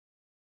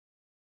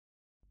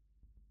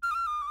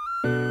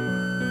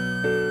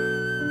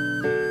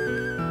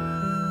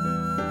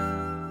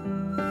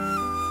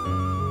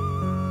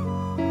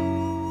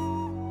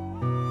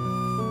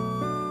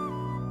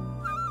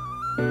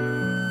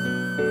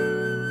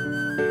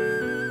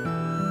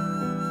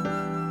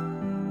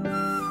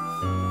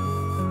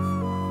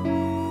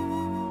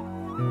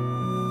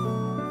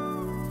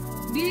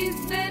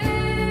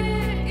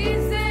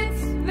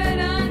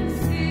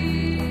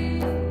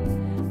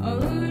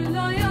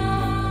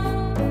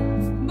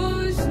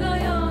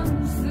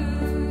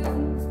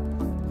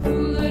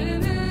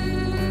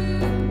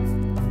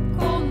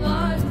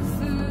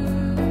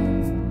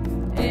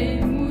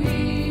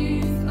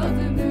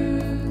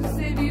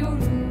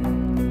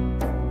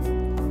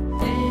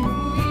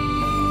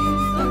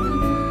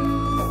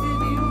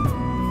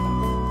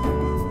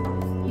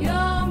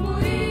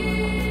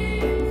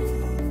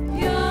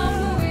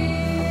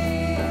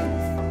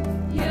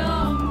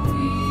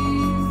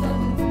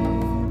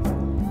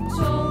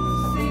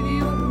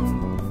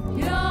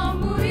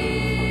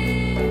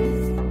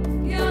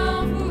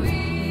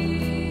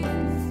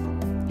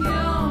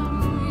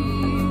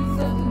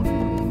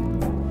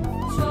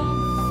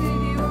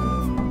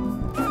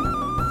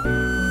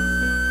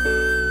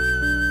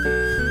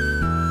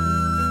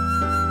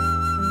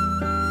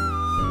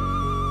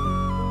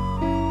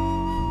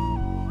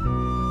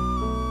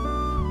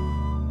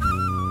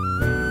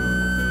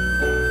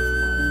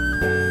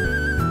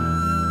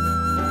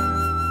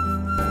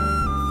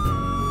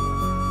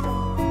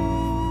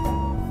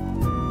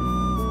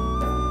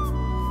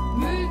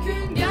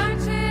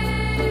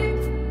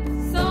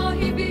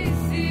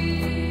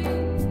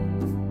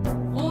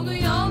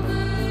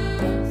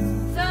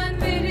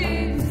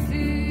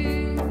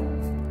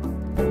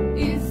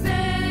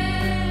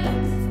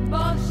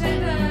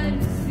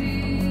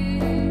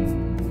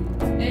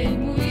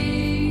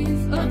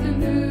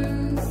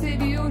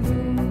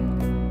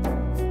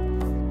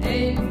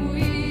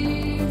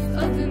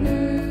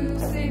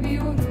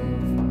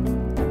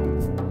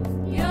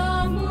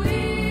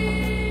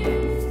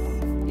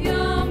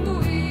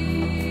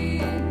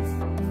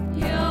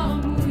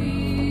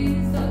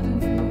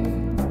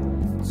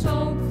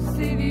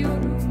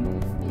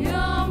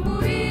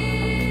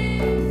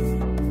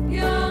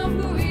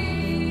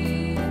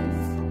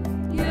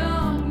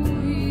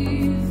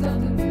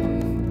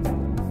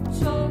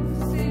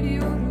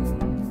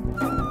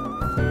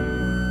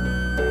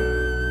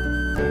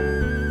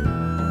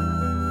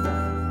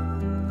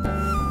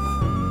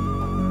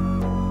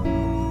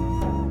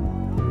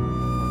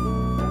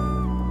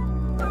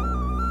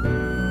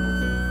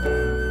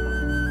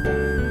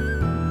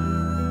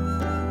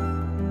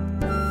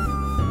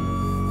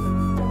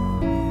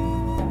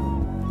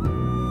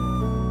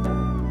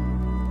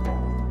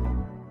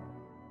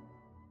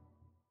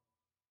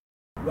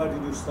where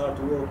did you start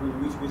to work?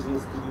 In which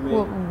business did you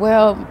make?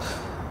 Well,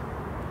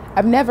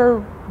 I've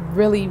never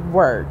really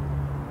worked,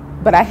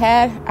 but I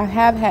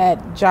have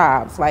had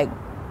jobs, like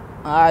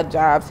odd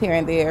jobs here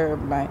and there.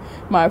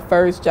 My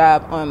first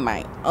job on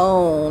my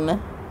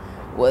own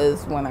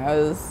was when I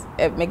was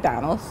at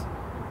McDonald's,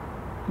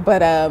 but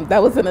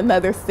that was in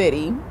another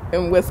city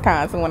in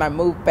Wisconsin when I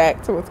moved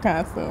back to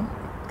Wisconsin.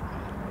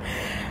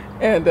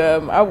 And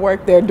I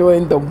worked there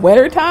during the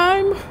winter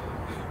time.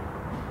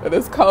 It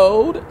is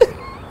cold,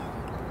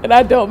 and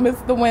I don't miss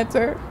the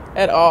winter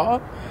at all.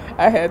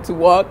 I had to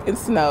walk in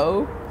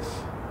snow,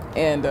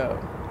 and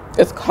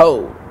it's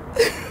cold.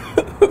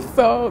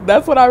 So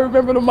that's what I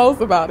remember the most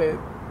about it,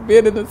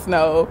 being in the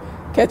snow,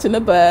 catching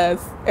the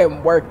bus,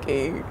 and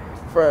working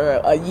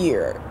for a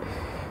year.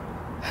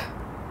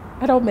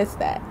 I don't miss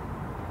that.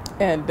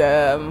 And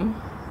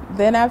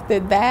then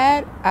after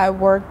that, I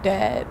worked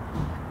at,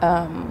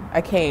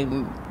 I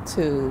came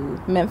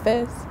to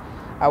Memphis.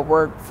 I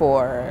worked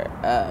for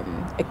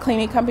a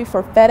cleaning company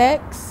for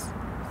FedEx.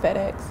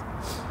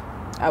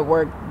 I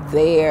worked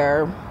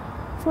there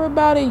for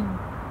about a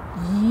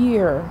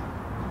year.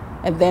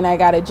 And then I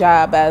got a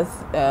job as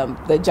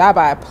the job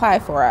I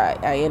applied for, I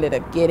ended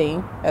up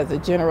getting as a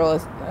general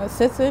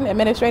assistant,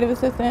 administrative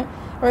assistant.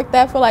 I worked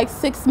there for like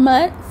 6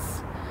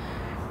 months.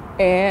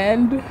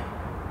 And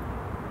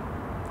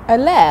I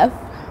left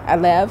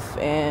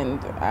and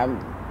I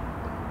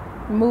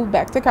moved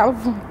back to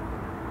California.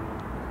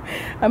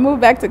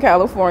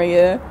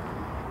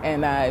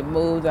 And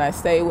I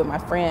stayed with my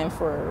friend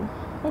for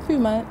a few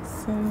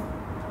months, and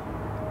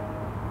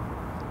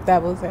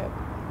that was it.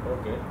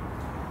 Okay.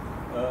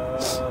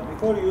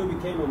 Before you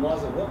became a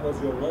Muslim, what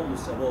was your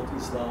knowledge about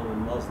Islam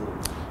and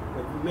Muslims?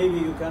 Maybe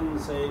you can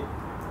say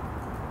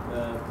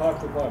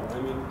part to part.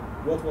 I mean,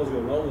 what was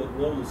your knowledge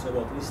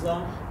about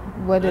Islam?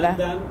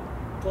 Then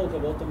talk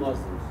about the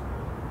Muslims.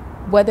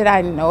 What did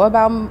I know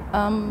about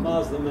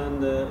Muslim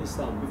and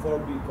Islam before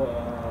we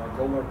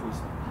convert to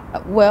Islam?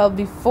 Well,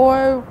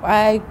 before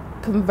I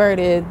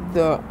converted,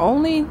 the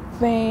only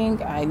thing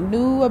I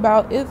knew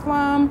about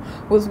Islam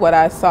was what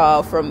I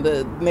saw from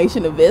the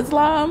Nation of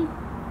Islam.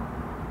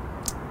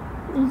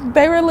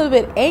 They were a little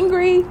bit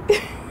angry.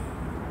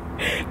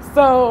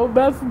 So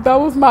that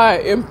was my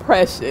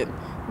impression,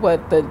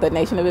 what the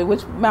Nation of Islam,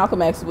 which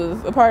Malcolm X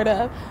was a part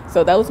of.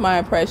 So that was my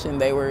impression.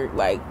 They were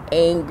like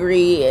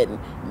angry and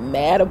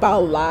mad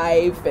about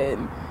life,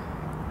 and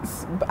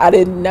I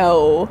didn't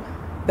know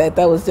that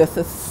was just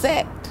a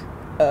sect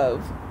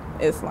of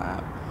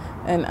Islam.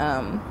 And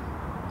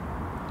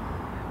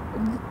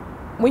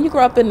when you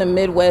grow up in the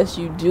Midwest,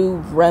 you do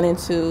run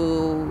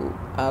into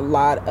a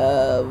lot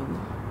of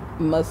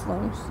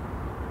Muslims,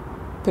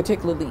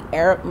 particularly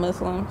Arab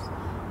Muslims.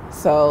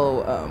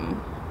 So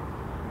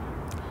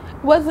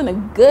it wasn't a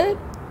good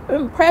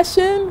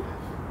impression.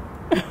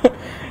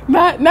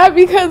 not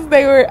because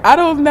they were, I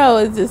don't know,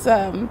 it's just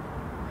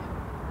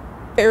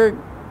it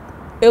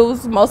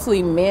was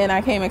mostly men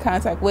I came in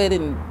contact with,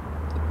 and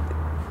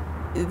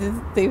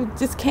they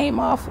just came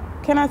off,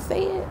 can I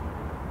say it?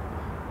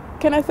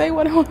 Can I say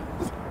what I want?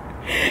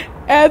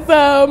 As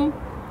a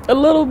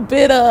little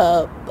bit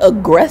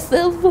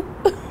aggressive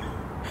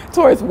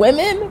towards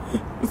women.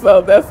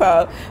 So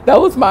that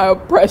was my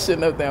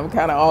impression of them,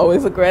 kind of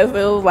always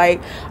aggressive,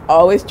 like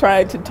always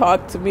trying to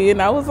talk to me.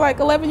 And I was like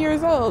 11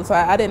 years old, so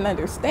I didn't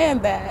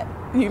understand that,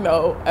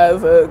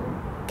 as a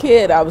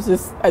kid. I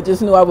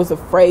just knew I was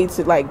afraid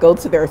to like go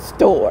to their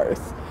stores.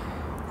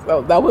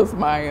 So that was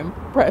my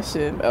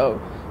impression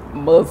of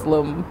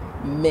Muslim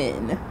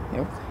men.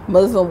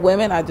 Muslim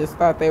women, I just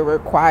thought they were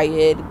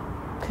quiet,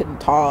 couldn't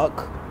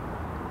talk,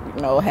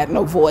 had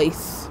no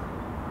voice.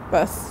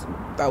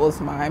 That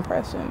was my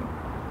impression.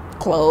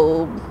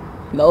 Clothed,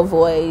 no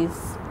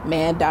voice,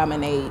 man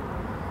dominate.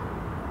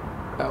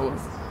 That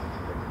was.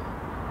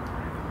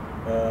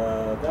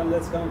 Then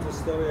let's come to the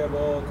story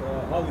about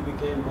how you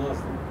became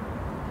Muslim.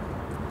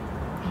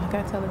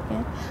 Can I tell it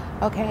again?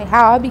 Okay,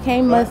 how I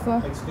became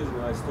Muslim. Excuse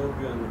me, I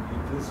stopped you,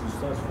 and please you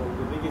start from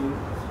the beginning.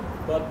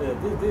 But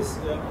this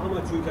how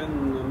much you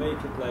can make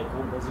it like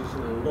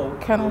composition and long?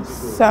 Can I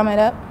sum it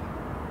up?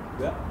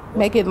 Yeah.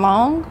 Make it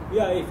long?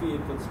 Yeah, if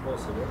it's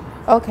possible.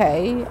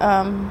 Okay.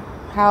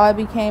 How I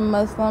became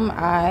Muslim,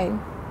 I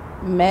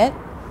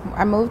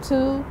moved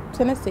to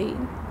Tennessee,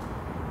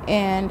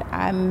 and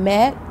I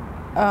met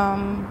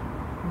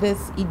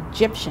this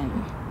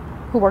Egyptian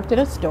who worked at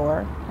a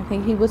store. I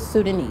think he was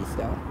Sudanese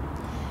though.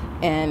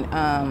 And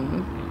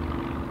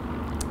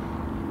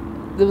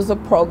there was a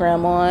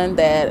program on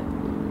that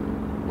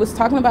was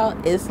talking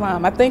about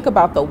Islam. I think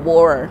about the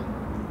war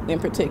in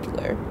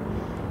particular.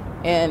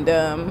 And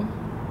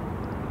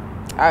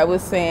I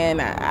was saying,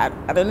 I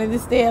don't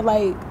understand,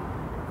 like,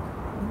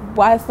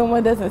 why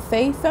someone doesn't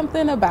say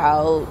something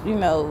about,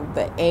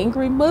 the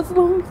angry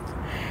Muslims.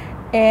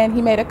 And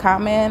he made a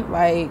comment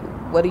like,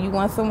 what do you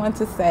want someone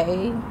to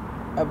say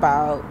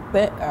about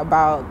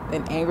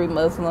an angry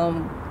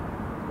Muslim?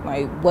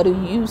 Like, what do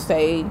you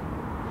say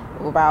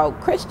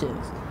about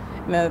Christians?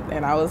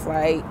 And I was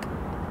like,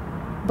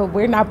 but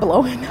we're not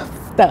blowing up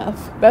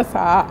stuff. That's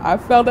how I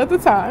felt at the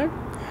time.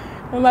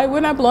 I'm like, we're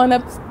not blowing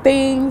up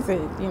things,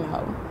 and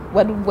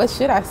what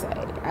should I say?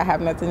 I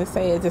have nothing to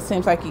say. It just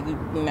seems like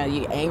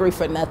you're angry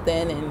for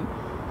nothing,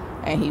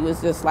 and he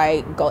was just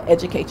like, go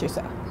educate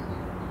yourself.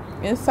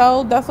 And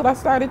so that's what I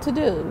started to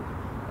do.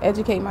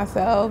 Educate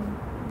myself,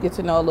 get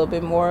to know a little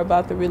bit more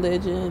about the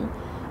religion.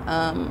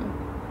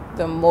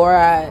 The more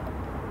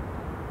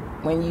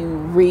when you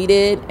read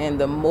it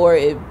and the more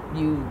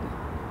you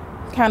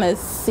kind of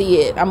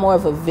see it, I'm more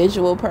of a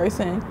visual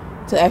person,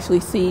 to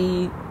actually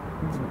see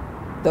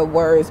the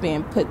words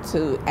being put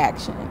to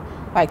action.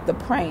 Like the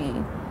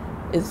praying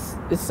is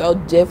so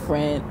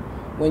different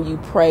when you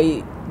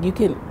pray. You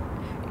can,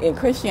 in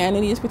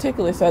Christianity, in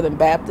particular Southern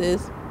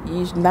Baptist,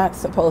 you're not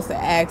supposed to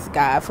ask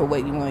God for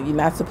what you want. You're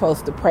not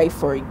supposed to pray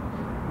for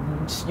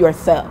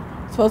yourself.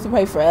 You're supposed to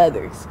pray for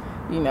others,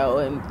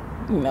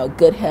 and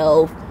good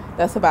health.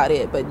 That's about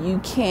it. But you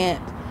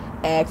can't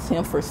ask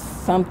him for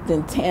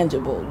something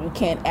tangible. You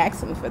can't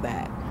ask him for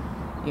that.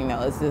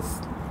 It's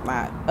just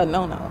not a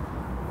no-no.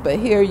 But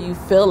here you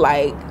feel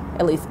like,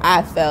 at least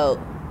I felt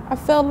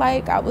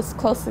like I was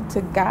closer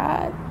to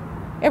God.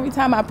 Every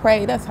time I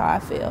pray, that's how I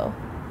feel.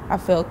 I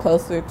feel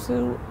closer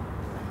to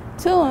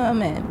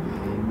him, and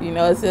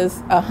it's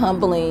just a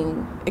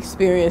humbling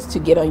experience to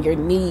get on your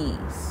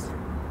knees.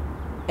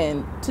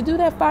 And to do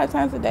that 5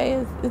 times a day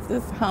is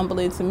just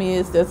humbling to me.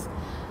 It's just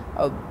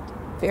a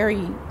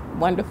very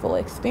wonderful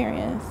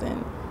experience.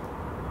 And,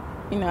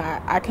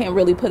 I can't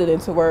really put it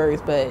into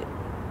words, but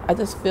I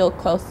just feel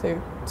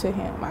closer to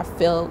him. I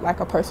feel like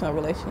a personal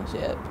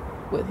relationship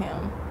with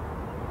him,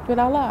 with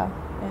Allah.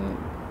 And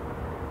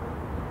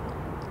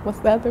what's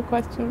the other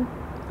question?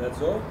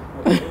 That's all?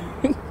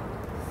 Okay.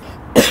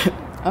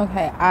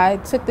 Okay, I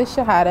took the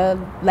Shahada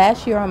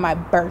last year on my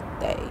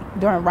birthday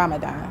during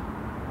Ramadan,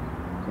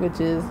 which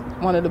is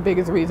one of the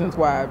biggest reasons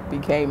why I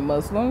became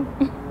Muslim.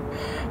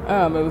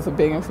 It was a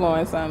big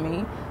influence on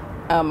me.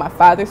 My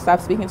father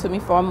stopped speaking to me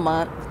for a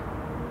month.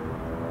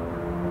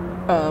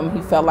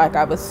 He felt like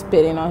I was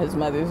spitting on his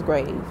mother's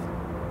grave.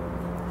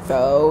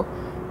 So,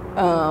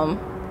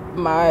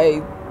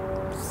 my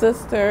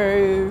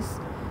sisters,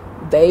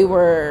 they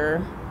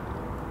were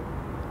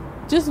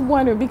just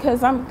wondering,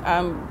 because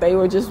they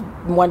were just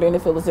wondering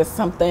if it was just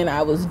something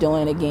I was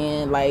doing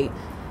again, like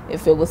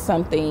if it was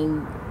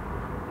something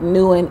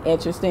new and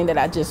interesting that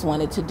I just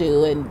wanted to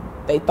do, and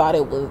they thought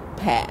it would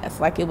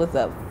pass, like it was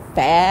a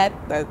fad.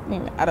 That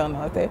I don't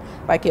know if it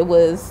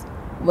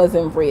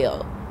wasn't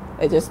real.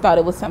 They just thought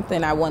it was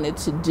something I wanted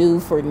to do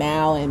for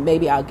now, and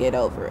maybe I'll get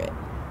over it.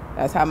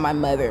 That's how my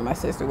mother and my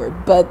sister were,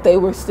 but they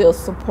were still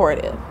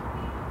supportive,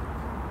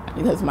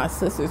 because my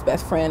sister's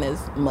best friend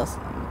is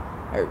Muslim.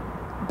 Her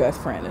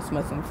best friend is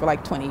Muslim for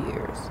like 20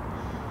 years.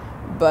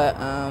 But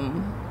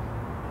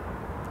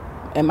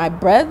and my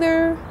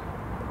brother,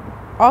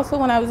 also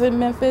when I was in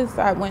Memphis,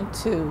 I went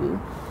to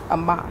a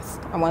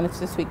mosque. I wanted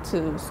to speak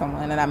to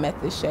someone, and I met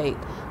this sheikh,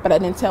 but I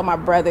didn't tell my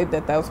brother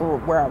that was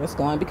where I was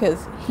going,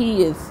 because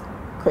he is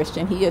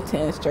Christian. He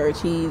attends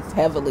church. He's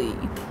heavily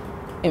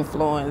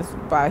influenced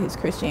by his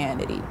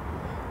Christianity.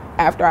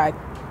 After I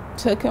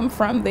took him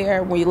from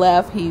there, we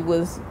left, he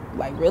was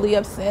like really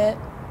upset,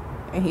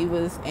 and he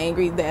was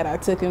angry that I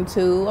took him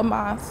to a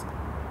mosque.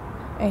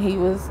 And he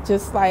was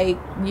just like,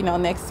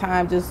 next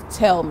time just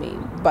tell me.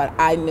 But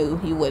I knew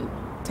he wouldn't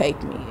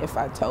take me if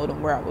I told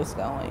him where I was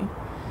going.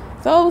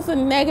 So it was a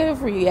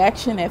negative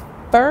reaction at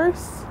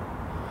first.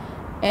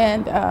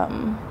 And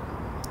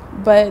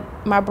but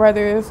my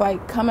brother is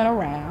like coming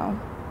around.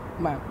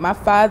 My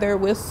father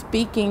was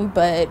speaking,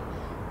 but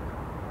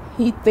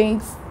he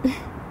thinks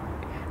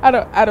I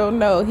don't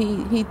know.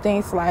 He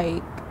thinks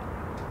like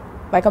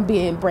I'm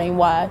being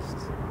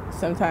brainwashed.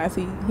 Sometimes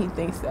he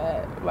thinks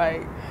that,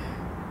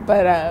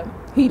 but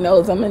he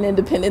knows I'm an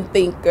independent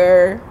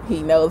thinker.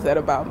 He knows that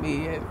about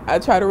me, and I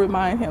try to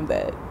remind him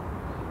that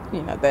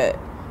that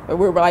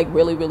we're like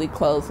really, really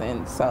close.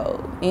 And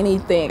so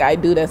anything I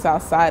do that's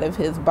outside of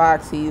his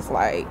box, he's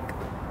like,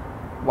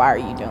 why are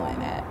you doing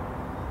that?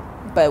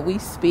 But we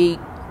speak.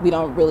 We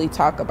don't really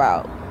talk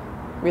about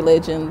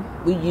religion.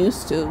 We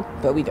used to,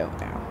 but we don't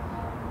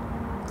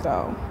now.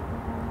 So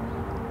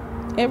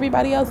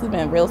everybody else has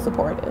been real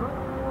supportive.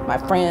 My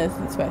friends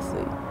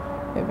especially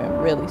have been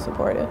really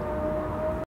supportive.